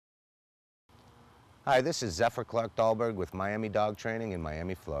Hi, this is Zephyr Clarke-Dolberg with Miami Dog Training in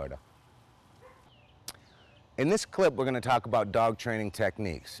Miami, Florida. In this clip, we're going to talk about dog training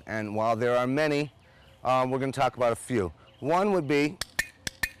techniques. And while there are many, we're going to talk about a few. One would be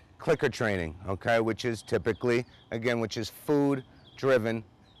clicker training, okay, which is typically, again, which is food-driven,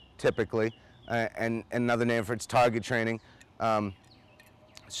 typically. And another name for it's target training.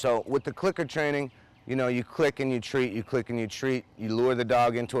 So with the clicker training, you know, you click and you treat, you click and you treat, you lure the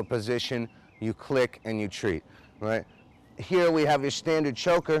dog into a position, you click and you treat, right? Here we have your standard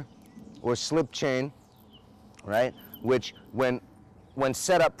choker or slip chain, right? Which when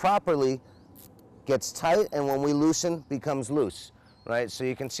set up properly gets tight, and when we loosen becomes loose, right? So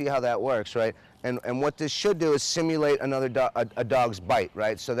you can see how that works, right? And what this should do is simulate a dog's bite,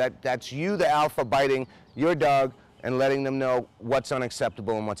 right? So that's you, the alpha, biting your dog and letting them know what's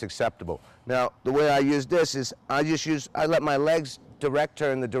unacceptable and what's acceptable. Now, the way I use this is I let my legs direct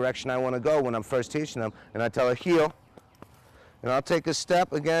her in the direction I want to go when I'm first teaching them, and I tell her heel, and I'll take a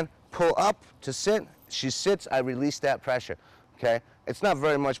step again, pull up to sit. She sits, I release that pressure, okay? It's not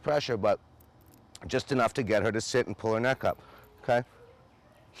very much pressure, but just enough to get her to sit and pull her neck up, okay?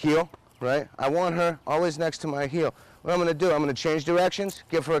 Heel, right? I want her always next to my heel. What I'm going to do, I'm going to change directions,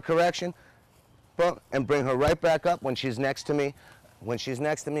 give her a correction, boom, and bring her right back up when she's next to me. When she's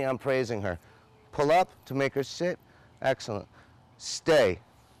next to me, I'm praising her. Pull up to make her sit. Excellent. Stay,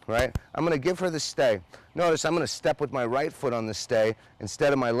 right? I'm going to give her the stay. Notice I'm going to step with my right foot on the stay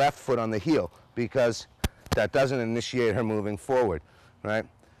instead of my left foot on the heel, because that doesn't initiate her moving forward, right?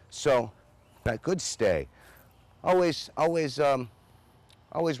 So that good stay. Always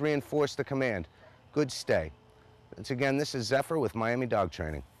reinforce the command. Good stay. Once again, this is Zephyr with Miami Dog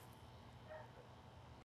Training.